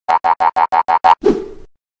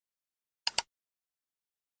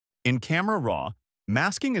In Camera RAW,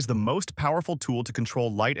 masking is the most powerful tool to control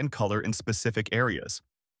light and color in specific areas.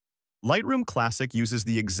 Lightroom Classic uses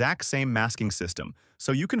the exact same masking system,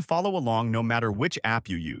 so you can follow along no matter which app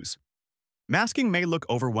you use. Masking may look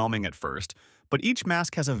overwhelming at first, but each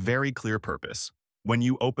mask has a very clear purpose. When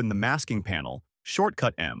you open the masking panel,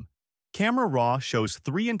 shortcut M, Camera RAW shows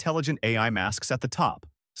 3 intelligent AI masks at the top: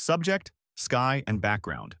 subject, sky, and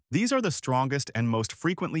background. These are the strongest and most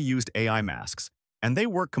frequently used AI masks, and they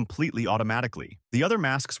work completely automatically. The other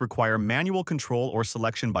masks require manual control or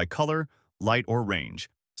selection by color, light, or range,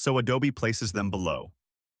 so Adobe places them below.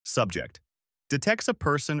 Subject detects a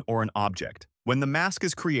person or an object. When the mask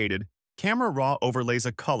is created, Camera RAW overlays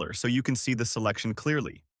a color so you can see the selection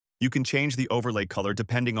clearly. You can change the overlay color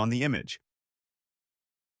depending on the image.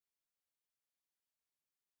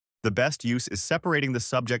 The best use is separating the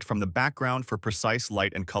subject from the background for precise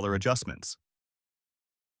light and color adjustments.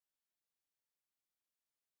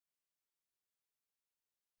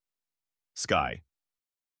 Sky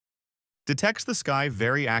detects the sky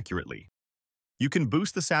very accurately. You can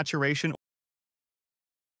boost the saturation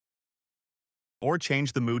or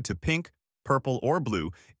change the mood to pink, purple, or blue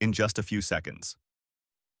in just a few seconds.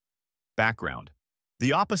 Background,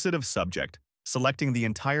 the opposite of subject, selecting the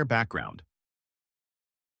entire background.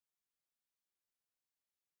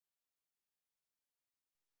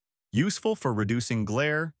 Useful for reducing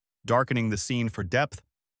glare, darkening the scene for depth,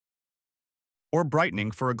 or brightening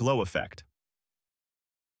for a glow effect.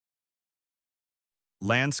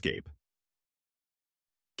 Landscape.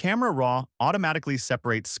 Camera RAW automatically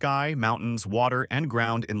separates sky, mountains, water, and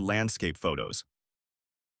ground in landscape photos.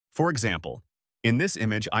 For example, in this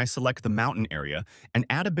image, I select the mountain area and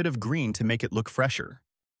add a bit of green to make it look fresher.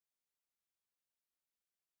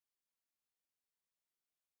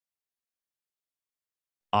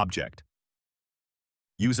 Object.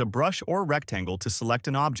 Use a brush or rectangle to select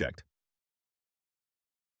an object.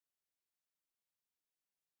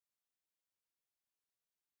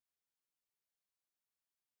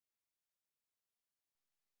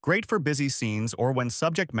 Great for busy scenes or when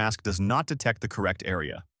subject mask does not detect the correct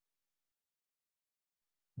area.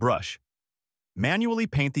 Brush. Manually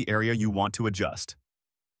paint the area you want to adjust.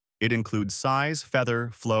 It includes size, feather,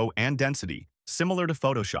 flow, and density, similar to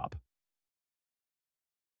Photoshop.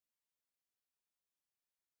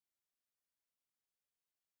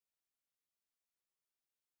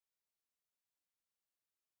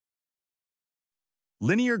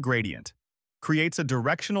 Linear Gradient creates a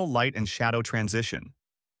directional light and shadow transition.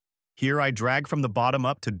 Here I drag from the bottom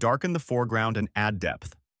up to darken the foreground and add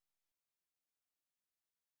depth.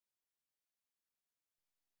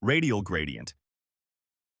 Radial Gradient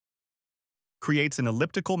creates an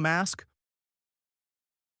elliptical mask.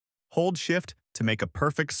 Hold Shift to make a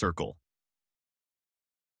perfect circle.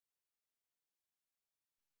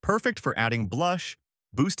 Perfect for adding blush,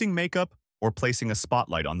 boosting makeup, or placing a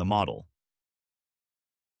spotlight on the model.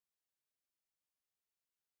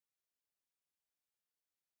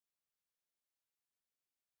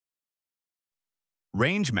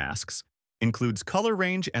 Range masks includes Color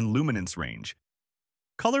Range and Luminance Range.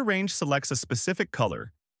 Color Range selects a specific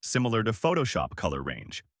color, similar to Photoshop Color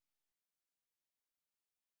Range.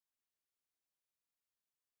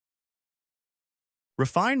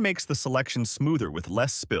 Refine makes the selection smoother with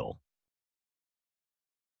less spill.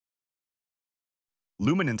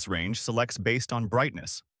 Luminance Range selects based on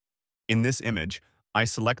brightness. In this image, I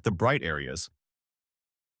select the bright areas,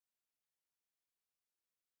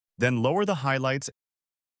 then lower the highlights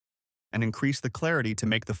and increase the clarity to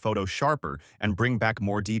make the photo sharper and bring back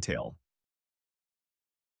more detail.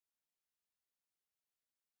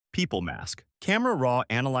 People Mask. Camera RAW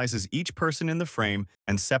analyzes each person in the frame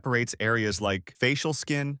and separates areas like facial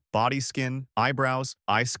skin, body skin, eyebrows,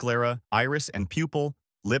 eye sclera, iris and pupil,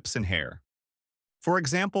 lips and hair. For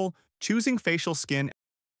example, choosing facial skin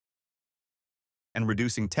and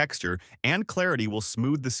reducing texture and clarity will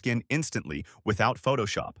smooth the skin instantly without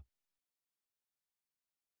Photoshop.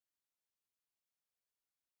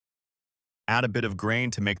 Add a bit of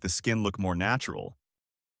grain to make the skin look more natural.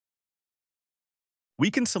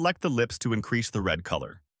 We can select the lips to increase the red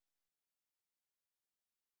color.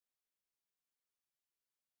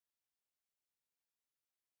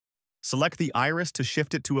 Select the iris to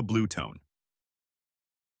shift it to a blue tone.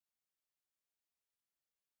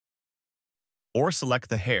 Or select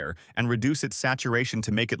the hair and reduce its saturation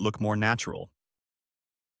to make it look more natural.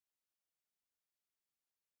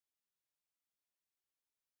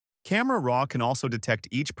 Camera RAW can also detect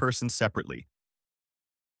each person separately,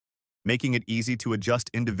 making it easy to adjust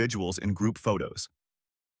individuals in group photos.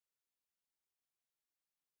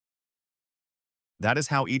 That is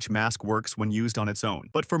how each mask works when used on its own.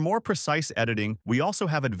 But for more precise editing, we also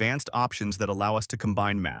have advanced options that allow us to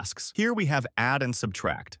combine masks. Here we have Add and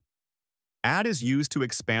Subtract. Add is used to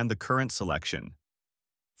expand the current selection.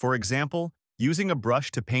 For example, using a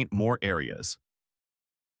brush to paint more areas.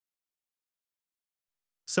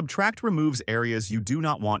 Subtract removes areas you do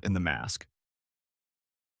not want in the mask.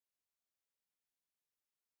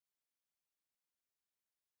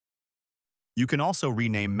 You can also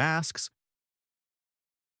rename masks,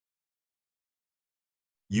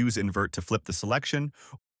 use Invert to flip the selection,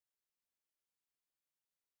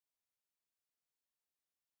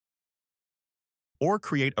 or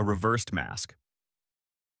create a reversed mask.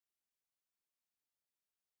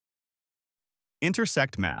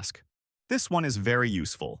 Intersect mask. This one is very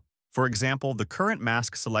useful. For example, the current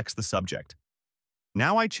mask selects the subject.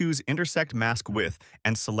 Now I choose Intersect Mask Width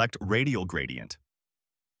and select Radial Gradient.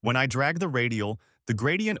 When I drag the radial, the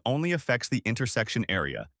gradient only affects the intersection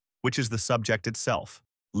area, which is the subject itself.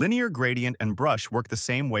 Linear Gradient and Brush work the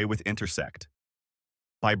same way with Intersect.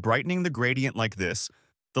 By brightening the gradient like this,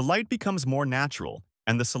 the light becomes more natural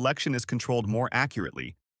and the selection is controlled more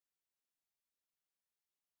accurately,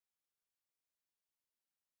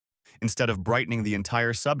 instead of brightening the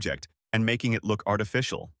entire subject and making it look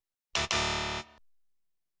artificial.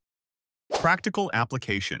 Practical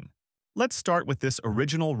application. Let's start with this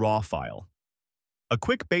original RAW file. A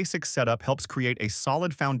quick basic setup helps create a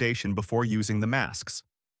solid foundation before using the masks.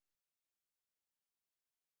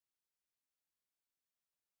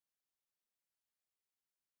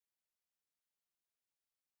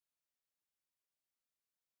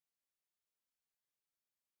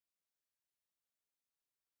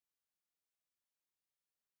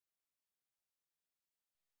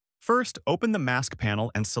 First, open the mask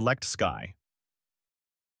panel and select Sky.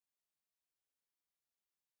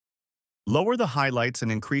 Lower the highlights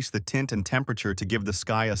and increase the tint and temperature to give the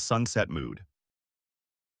sky a sunset mood.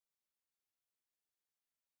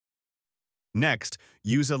 Next,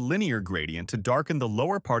 use a linear gradient to darken the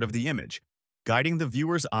lower part of the image, guiding the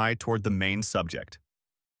viewer's eye toward the main subject.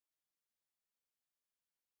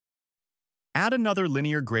 Add another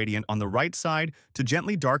linear gradient on the right side to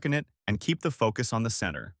gently darken it and keep the focus on the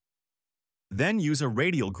center. Then use a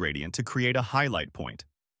radial gradient to create a highlight point.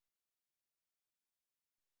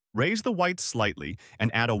 Raise the white slightly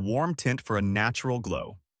and add a warm tint for a natural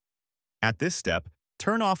glow. At this step,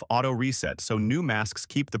 turn off Auto Reset so new masks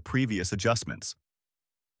keep the previous adjustments.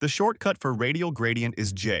 The shortcut for radial gradient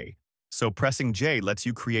is J, so pressing J lets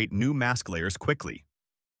you create new mask layers quickly.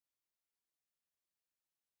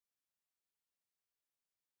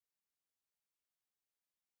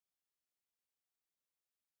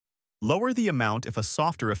 Lower the amount if a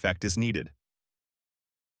softer effect is needed.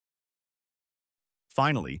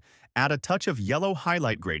 Finally, add a touch of yellow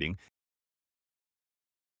highlight grading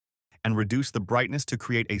and reduce the brightness to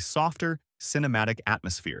create a softer, cinematic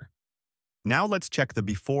atmosphere. Now let's check the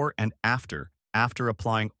before and after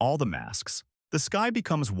applying all the masks. The sky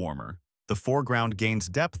becomes warmer, the foreground gains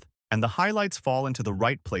depth, and the highlights fall into the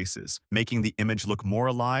right places, making the image look more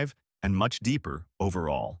alive and much deeper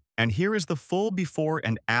overall. And here is the full before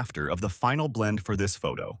and after of the final blend for this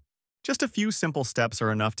photo. Just a few simple steps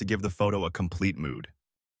are enough to give the photo a complete mood.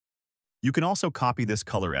 You can also copy this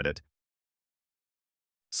color edit,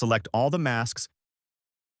 select all the masks,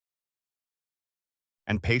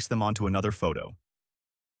 and paste them onto another photo.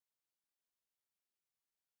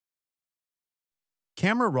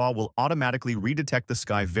 Camera Raw will automatically redetect the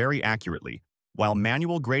sky very accurately, while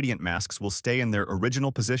manual gradient masks will stay in their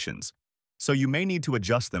original positions, so you may need to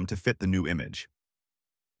adjust them to fit the new image.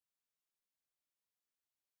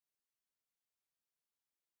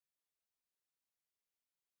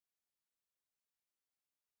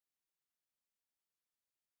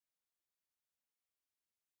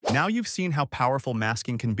 Now you've seen how powerful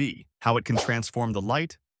masking can be, how it can transform the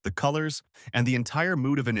light, the colors, and the entire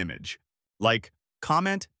mood of an image. Like,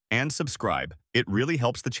 comment, and subscribe. It really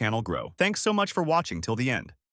helps the channel grow. Thanks so much for watching till the end.